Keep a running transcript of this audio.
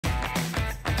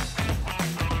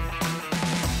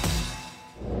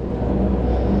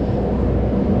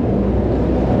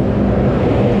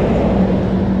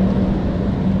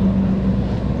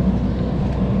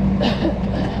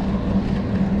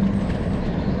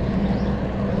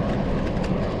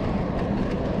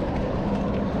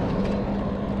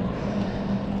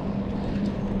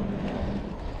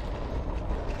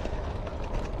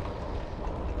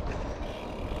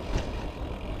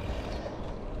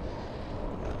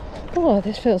Oh,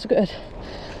 this feels good.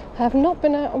 I have not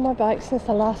been out on my bike since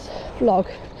the last vlog,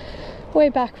 way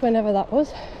back whenever that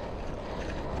was.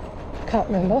 Can't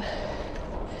remember.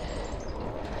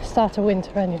 Start of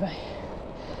winter anyway.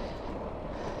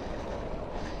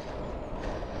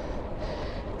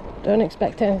 Don't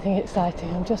expect anything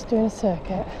exciting. I'm just doing a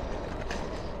circuit.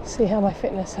 See how my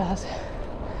fitness has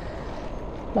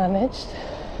managed.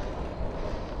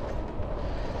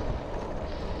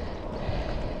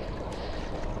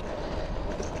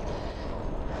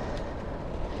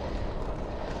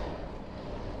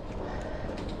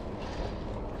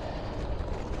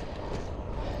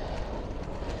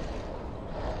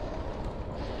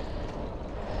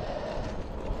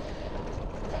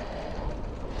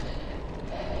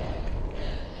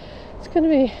 Going to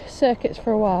be circuits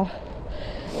for a while.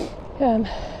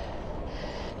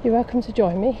 You're welcome to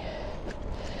join me.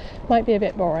 Might be a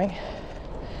bit boring,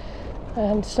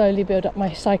 and slowly build up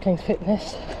my cycling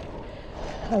fitness.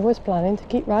 I was planning to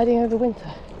keep riding over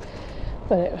winter,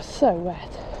 but it was so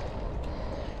wet.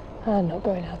 I'm not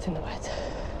going out in the wet.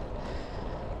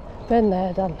 Been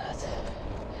there, done that.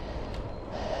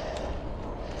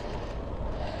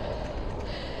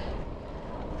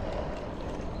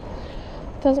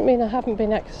 Doesn't mean I haven't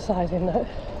been exercising though.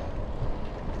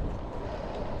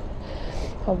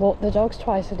 I walk the dogs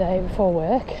twice a day before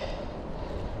work,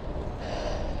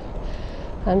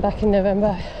 and back in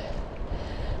November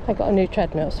I got a new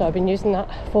treadmill, so I've been using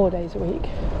that 4 days a week.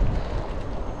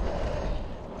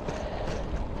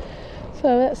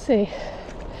 So let's see.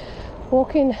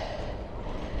 Walking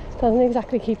doesn't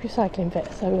exactly keep you cycling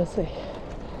fit, so we'll see.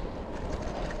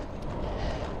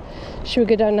 Should we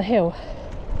go down the hill?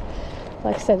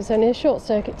 Like I said, it's only a short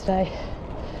circuit today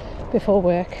before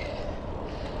work.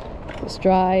 It's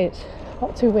dry, it's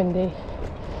not too windy.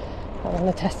 I want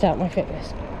to test out my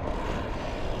fitness.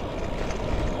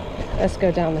 Let's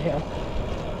go down the hill.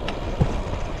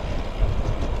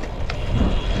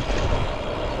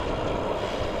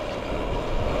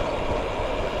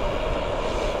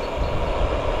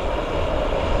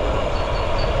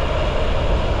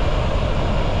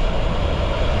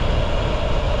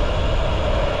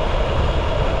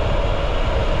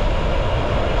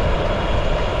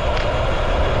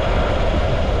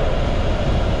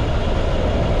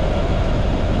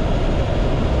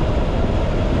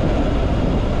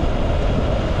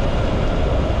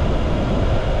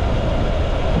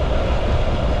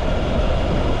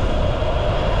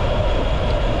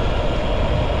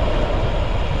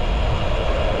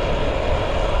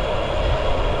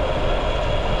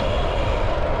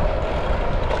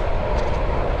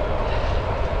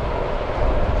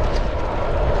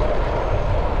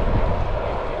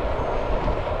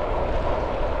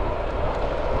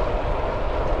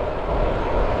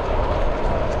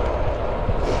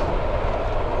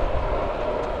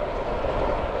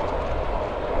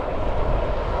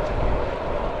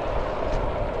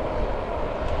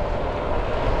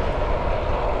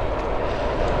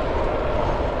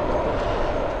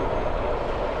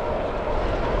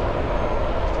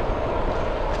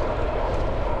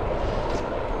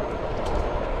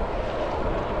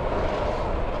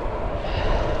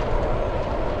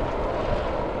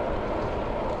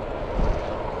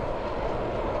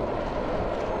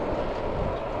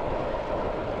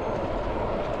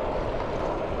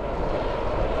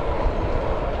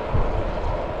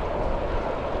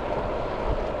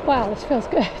 Wow, this feels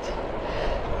good.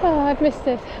 Oh, I've missed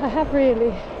it. I have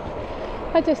really.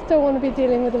 I just don't want to be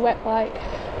dealing with a wet bike,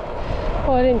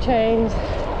 oiling chains,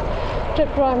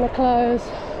 drip drying my clothes,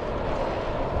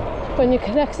 when you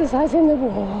can exercise in the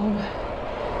warm.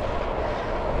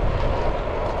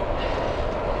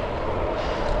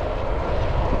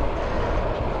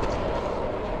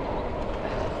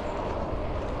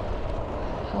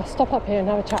 I'll stop up here and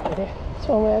have a chat with you. It's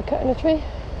one way of cutting a tree.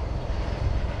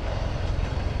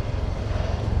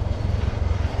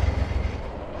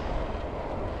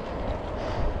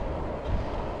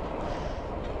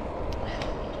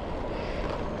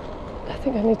 I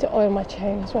think I need to oil my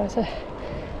chain as well, so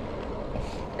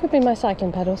could be my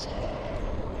cycling pedals.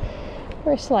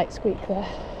 Very slight squeak there.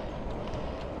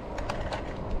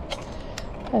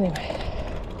 Anyway,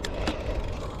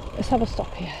 let's have a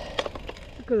stop here.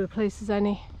 As good a place as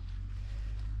any.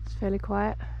 It's fairly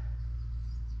quiet.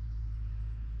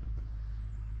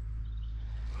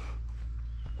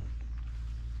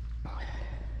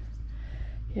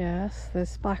 Yes, the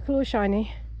sparkle or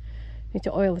shiny. Need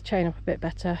to oil the chain up a bit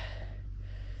better.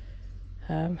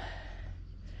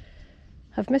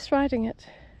 I've missed riding it.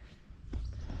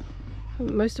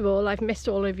 Most of all, I've missed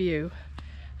all of you.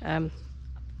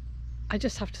 I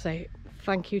just have to say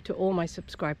thank you to all my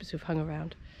subscribers who've hung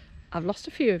around. I've lost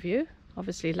a few of you.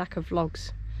 Obviously lack of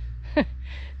vlogs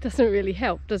doesn't really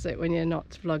help, does it, when you're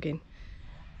not vlogging?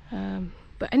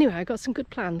 But anyway, I got some good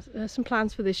plans, some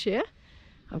plans for this year.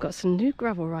 I've got some new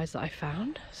gravel rides that I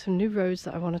found, some new roads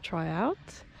that I want to try out.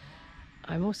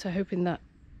 I'm also hoping that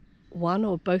one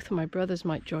or both of my brothers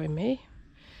might join me.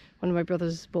 One of my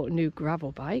brothers bought a new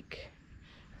gravel bike,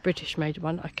 British made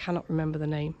one. I cannot remember the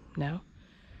name now.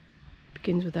 It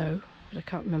begins with O, but I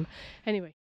can't remember.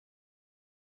 Anyway,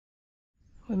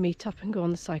 we'll meet up and go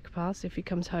on the cycle paths if he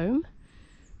comes home.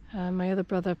 My other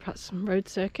brother, perhaps some road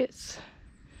circuits,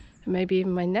 and maybe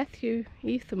even my nephew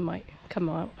Ethan might come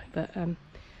out, but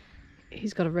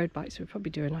he's got a road bike, so we'll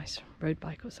probably do a nice road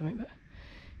bike or something. But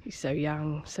he's so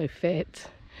young, so fit,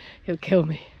 he'll kill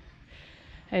me.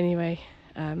 Anyway,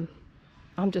 I'm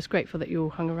just grateful that you all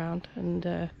hung around,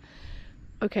 and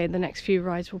okay, the next few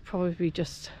rides will probably be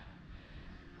just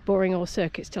boring old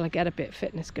circuits till I get a bit of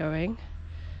fitness going,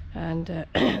 and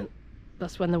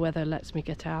that's when the weather lets me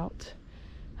get out.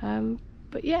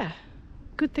 But yeah,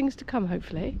 good things to come,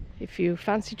 hopefully. If you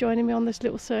fancy joining me on this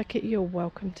little circuit, you're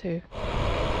welcome to.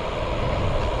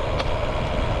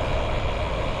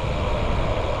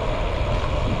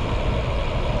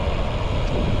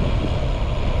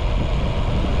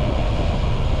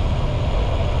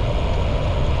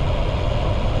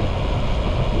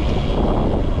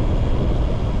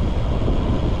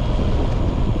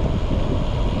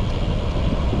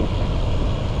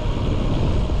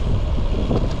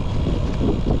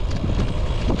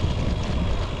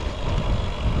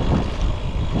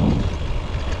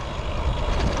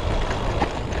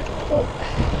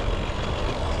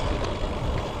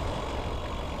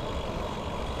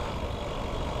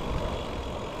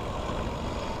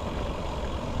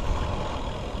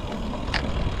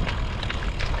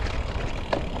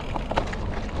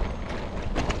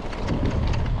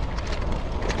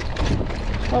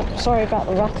 Oh, sorry about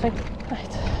the rattling.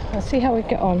 Right, let's see how we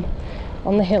get on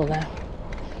the hill now.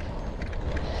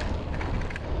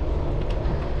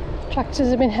 Tractors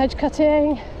have been hedge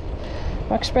cutting,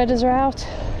 rock spreaders are out.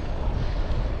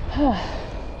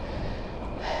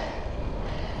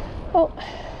 Oh,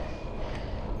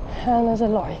 and there's a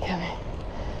lorry coming.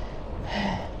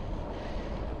 There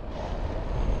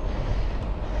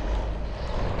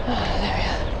we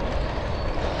are.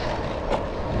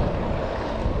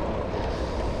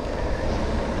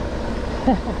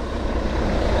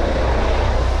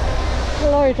 The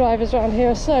lorry drivers around here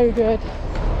are so good.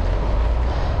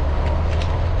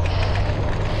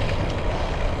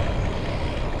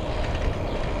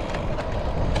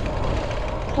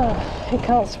 Oh, he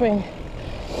can't swing.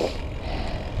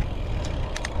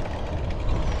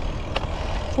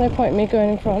 There's no point in me going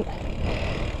in front.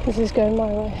 This is going my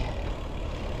way.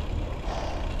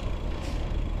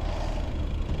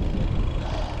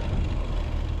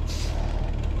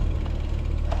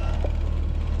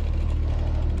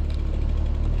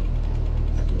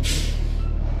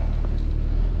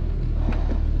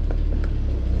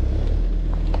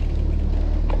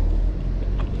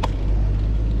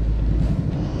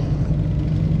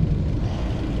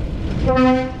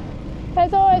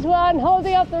 There's always one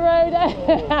holding up the road.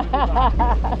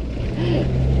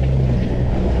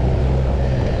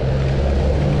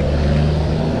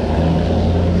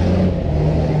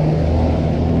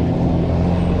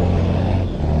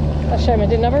 That's a shame I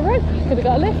didn't have a rope. Could have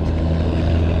got a lift.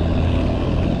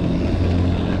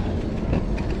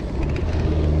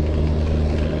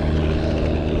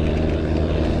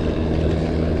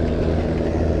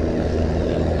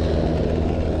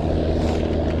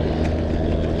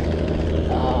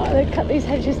 Cut these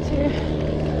hedges too.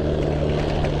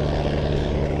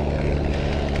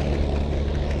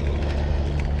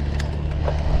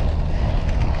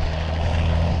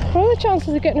 What are the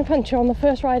chances of getting a puncture on the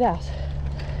first ride out?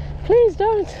 Please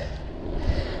don't.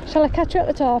 Shall I catch you at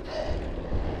the top?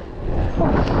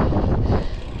 Oh.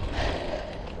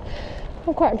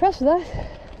 I'm quite impressed with that.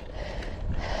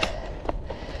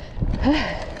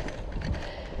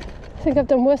 I think I've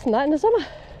done worse than that in the summer.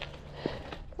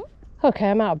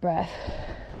 Okay, I'm out of breath,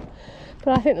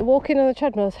 but I think the walking on the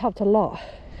treadmill has helped a lot.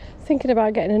 Thinking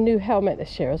about getting a new helmet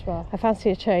this year as well. I fancy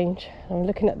a change. I'm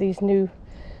looking at these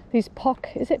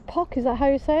POC. Is it POC? Is that how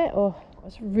you say it? Or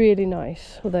it's really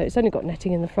nice, although it's only got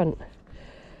netting in the front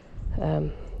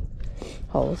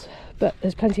holes, but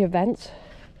there's plenty of vents.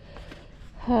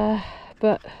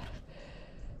 But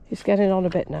it's getting on a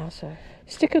bit now. So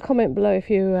stick a comment below if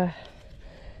you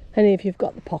any of you've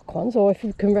got the POC ones, or if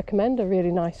you can recommend a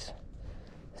really nice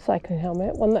cycling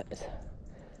helmet, one that's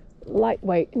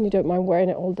lightweight and you don't mind wearing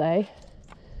it all day.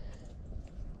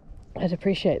 I'd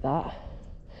appreciate that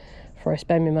before I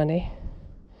spend my money.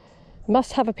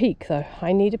 Must have a peak though.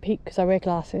 I need a peak because I wear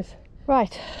glasses.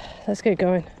 Right, let's get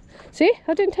going. See,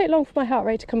 it didn't take long for my heart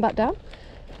rate to come back down.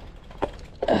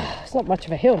 It's not much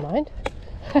of a hill, mind.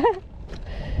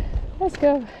 Let's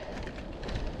go.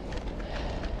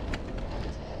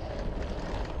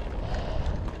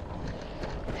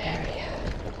 There we go.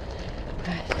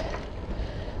 Right,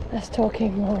 less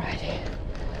talking, more riding.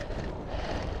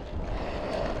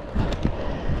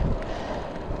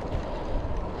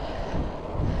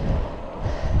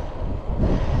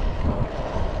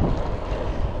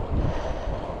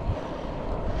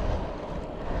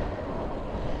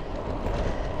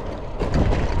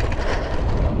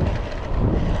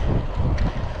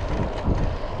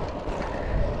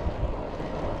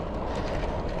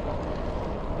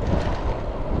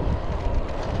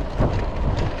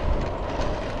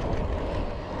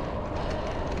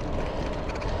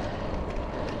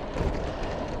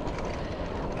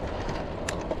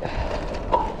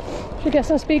 Should we get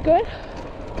some speed going?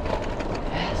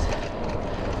 Yes.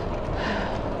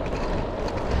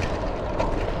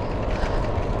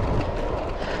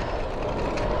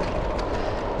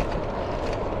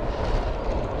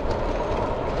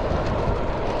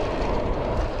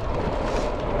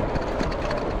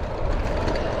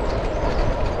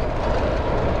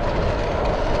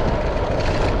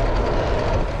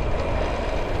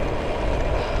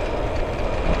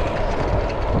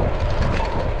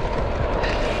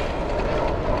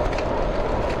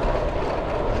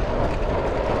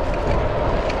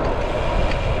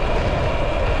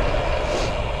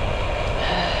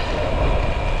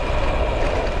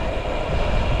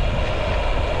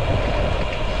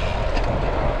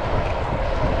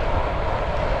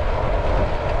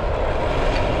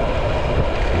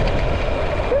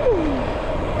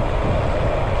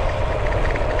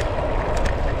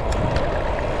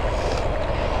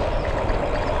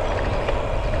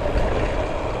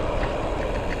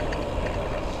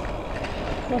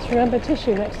 Must remember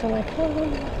tissue next time I come.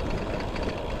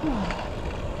 Oh.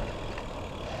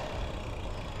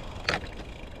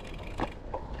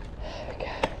 There we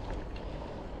go.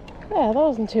 Yeah, that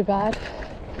wasn't too bad.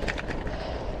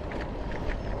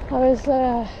 I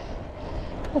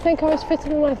think I was fitter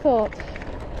than I thought.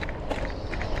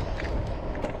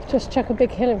 Just chuck a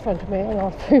big hill in front of me and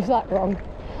I'll prove that wrong.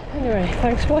 Anyway,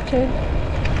 thanks for watching.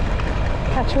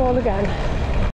 Catch you all again.